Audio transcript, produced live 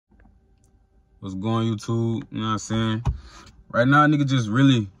What's going, YouTube? You know what I'm saying? Right now, nigga just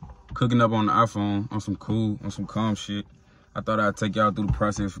really cooking up on the iPhone on some cool, on some calm shit. I thought I'd take y'all through the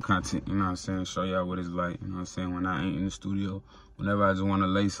process for content, you know what I'm saying? Show y'all what it's like, you know what I'm saying? When I ain't in the studio, whenever I just want to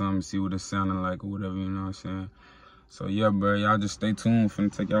lay something, see what it's sounding like or whatever, you know what I'm saying? So yeah, bro, y'all just stay tuned.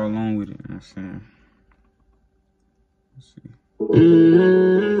 Finna take y'all along with it, you know what I'm saying? Let's see.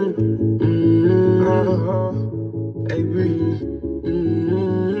 Abryon.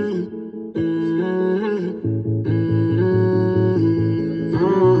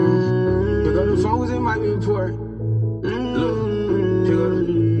 Pick up the phone 'cause it might be important. Look, pick up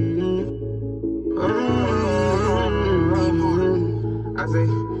I say,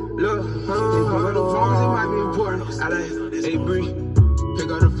 look, pick up the phone 'cause it might be important. I like, Abryon. Pick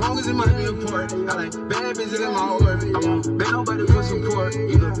up the phone 'cause it might be important. I like bad bitches in my orbit. I won't bet nobody for support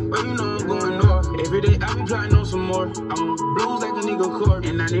either, but you know I'm going north. Every day I be plotting on some more. I'm on blues like a nigga court,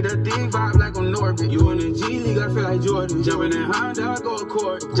 and I need a thick vibe like I'm Norbit. You in the G League, I feel like Jordan. Jumping that Honda, I go a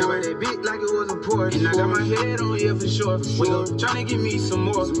court. Jump at that bitch like it was a Porsche. And I got my head on, yeah, for sure. We go tryna give me some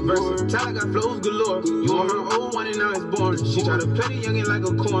more. Versatile, I got flows galore. You want her old one and now it's born. She try to play the youngin' like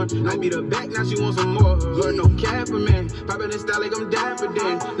a corn. I beat her back, now she want some more. Heard no cap, man. Poppin' the style like I'm dapper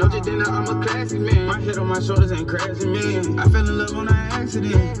then. No just then I'm a classic man. My head on my shoulders ain't crashing, man. I fell in love on an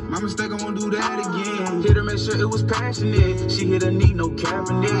accident. My mistake, I won't do that again. Hit her, make sure it was passionate. She hit her knee, no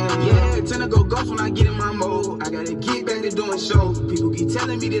capping it. Yeah, tend to go ghost when I get in my mode. I gotta get back to doing shows. People keep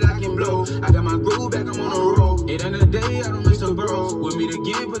telling me that I can blow. I got my groove back, I'm on the road. It end of the day, I don't miss the bros. With me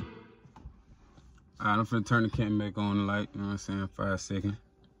again, but Alright, I'm finna turn the cam back on the light, you know what I'm saying? 5 seconds.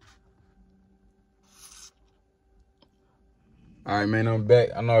 Alright, man, I'm back.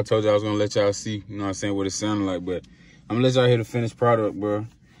 I know I told y'all I was gonna let y'all see, you know what I'm saying, what it sounded like, but I'm gonna let y'all hear the finished product, bro.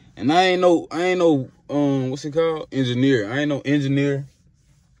 And I ain't no, what's it called? Engineer. I ain't no engineer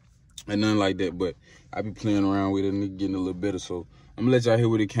and nothing like that, but I be playing around with it and getting a little better, so I'm gonna let y'all hear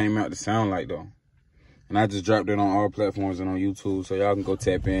what it came out to sound like, though. And I just dropped it on all platforms and on YouTube, so y'all can go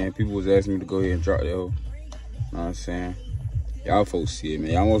tap in. People was asking me to go ahead and drop that hoe. You know what I'm saying? Y'all folks see it,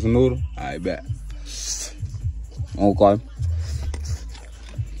 man. Y'all want some noodle? Alright, bet. Okay.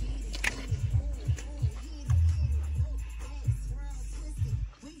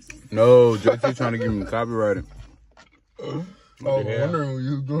 No, JT trying to give me copyrighted. I was wondering when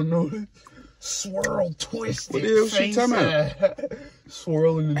you was gonna know that. Swirl, twist. What the hell she talking about?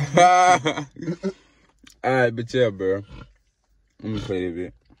 Swirling the Alright, but yeah, bro. Let me play that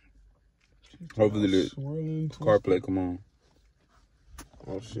bit. Hopefully the car play come on.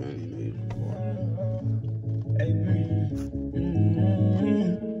 Oh shit, I ain't need it.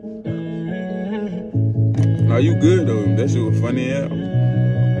 No, you good though. That shit was funny, yeah.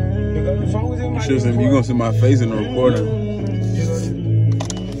 You gonna see my face in the recording.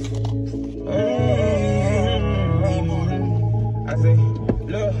 I say,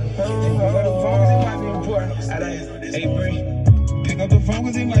 look, pick up the phone 'cause it might be important. I like Abryon. Pick up the phone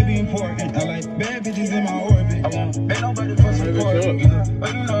 'cause it might be important. I like bad bitches in my orbit. I won't bet nobody for support either,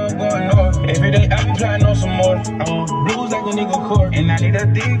 but you know I'm going north. Every day I be plotting on some more. I'm on blues like a nigga court, and I need a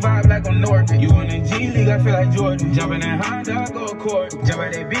thick vibe like I'm Norbit. You in the G League, I feel like Jordan. Jumping that Honda, I go a court. Jump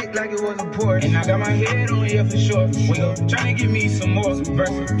at that bitch like it was a Porsche. And I got my head on, yeah, for sure. We go tryna give me some more.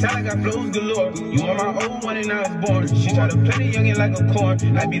 Versatile, I got flows galore. You want my old one and now it's born. She try to play the youngin' like a corn.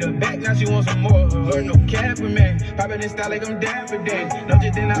 I beat her back, now she want some more. Heard no cap, man. Poppin' this style like I'm dapper then. No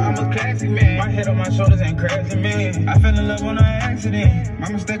just then I'm a classic man. My head on my shoulders ain't crashing, man. I fell in love on an accident. My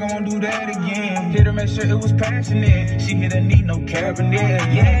mistake, I won't do that again. Hit her, make sure it was passionate. She hit her knee, no capping it.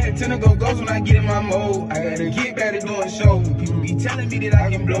 Yeah, tend to go ghost when I get in my mode. I gotta get back to doing shows. People be telling me that I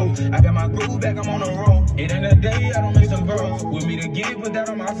can blow. I got my groove back, I'm on the road. It end of the day, I don't miss the bros. With me to get, put that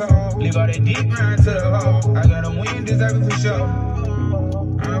on my soul. Leave all that deep grind to the hole. I gotta win, deserve it for sure.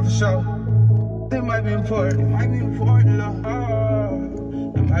 For sure. It might be important. It might be important, love.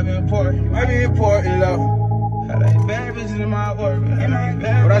 It might be important. It might be important, love. I like bad bitches in my orbit.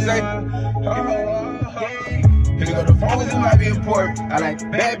 What I say? Pick up the phone 'cause it might be important. I like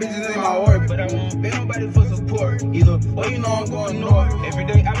bad bitches in my orbit, but I won't bet nobody for support either. Well, you know I'm going north. Every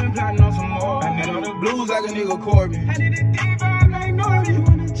day I've been plotting on some more. I need all the blues like a nigga Corbin. I need a deep vibe like Norby. You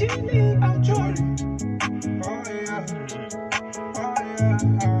want a G League, I'm Jordan. Oh yeah.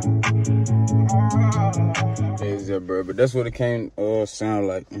 Yeah, bro, but that's what it came sound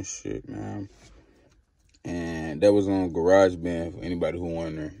like and shit, man. And that was on GarageBand for anybody who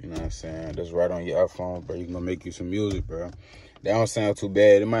wonder, you know what I'm saying? That's right on your iPhone, bro. You can go make you some music, bro. That don't sound too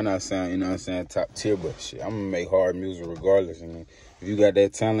bad. It might not sound, you know what I'm saying, top tier, but shit, I'm gonna make hard music regardless. I mean, if you got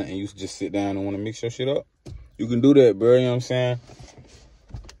that talent and you just sit down and want to mix your shit up, you can do that, bro, you know what I'm saying?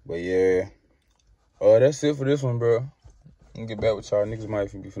 But yeah, That's it for this one, bro. I'm gonna get back with y'all. Niggas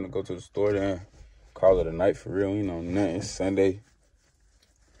might be finna go to the store then call it a night for real. You know, nothing. It's Sunday.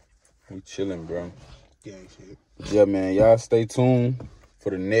 We chilling, bro. Yeah, shit. Yeah, man. Y'all stay tuned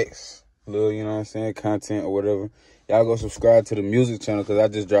for the next little, you know what I'm saying, content or whatever. Y'all go subscribe to the music channel because I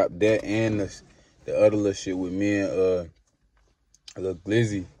just dropped that and the other little shit with me and little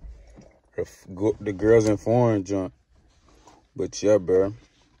Glizzy. The Girls in Foreign junk. But yeah, bro.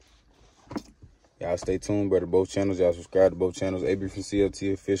 Y'all stay tuned, bro, to both channels. Y'all subscribe to both channels. Abryon from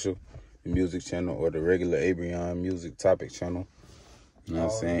CLT Official, the music channel, or the regular Abryon music topic channel. You know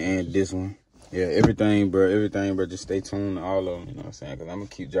what I'm saying? And this one. Yeah, everything, bro. Just stay tuned to all of them. You know what I'm saying? Because I'm going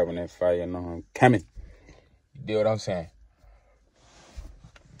to keep dropping that fire. You know I'm coming. You deal what I'm saying?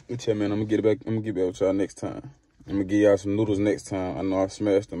 But yeah, man, I'm going to get back with y'all next time. I'm going to give y'all some noodles next time. I know I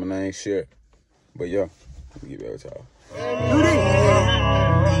smashed them and I ain't shit. But yeah, I'm going to get back with y'all.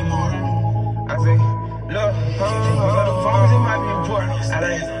 I say, look, the phones, it might be important. I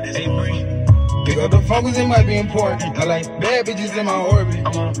like Abryon. Pick up the phone 'cause it might be important. I like bad bitches in my orbit.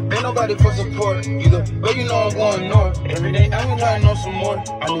 Ain't nobody for support either, but you know I'm going north. Every day I'm trying to know some more.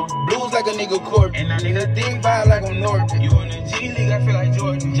 I do blues like a nigga court, and I need a thing vibe like I'm north. You in the G League, I feel like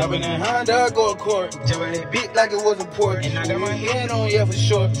Jordan. Jumping in Honda, I go a court. Jumping that beat like it was a port. And I got my head on, yeah, for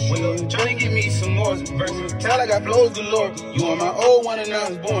sure. When trying to give me some more. Tell I got flows galore. You on my old one and I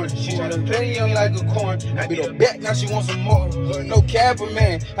was born. She try to play young like a corn. I beat her back, now she wants some more. No cap for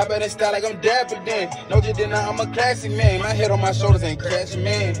man. I better style like I'm dapper. No, just did not, I'm a classic man. My head on my shoulders ain't crashing,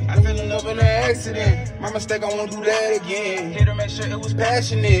 man. I fell in love in an accident. My mistake, I won't do that again. Hit her, make sure it was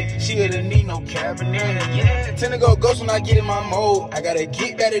passionate. She didn't need no cabinet. Yeah, tend to go ghost when I get in my mode. I gotta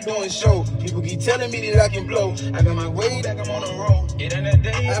get better doing show. People keep telling me that I can blow. I got my weight like I'm on the road. It ain't a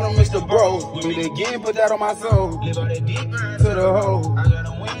day, I don't miss the bros. With me again, put that on my soul. Live out that deep burn to the hole. I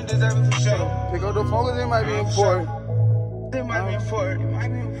gotta win, deserve it for sure. Pick up the focus, it might be important. It might be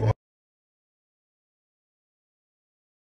important.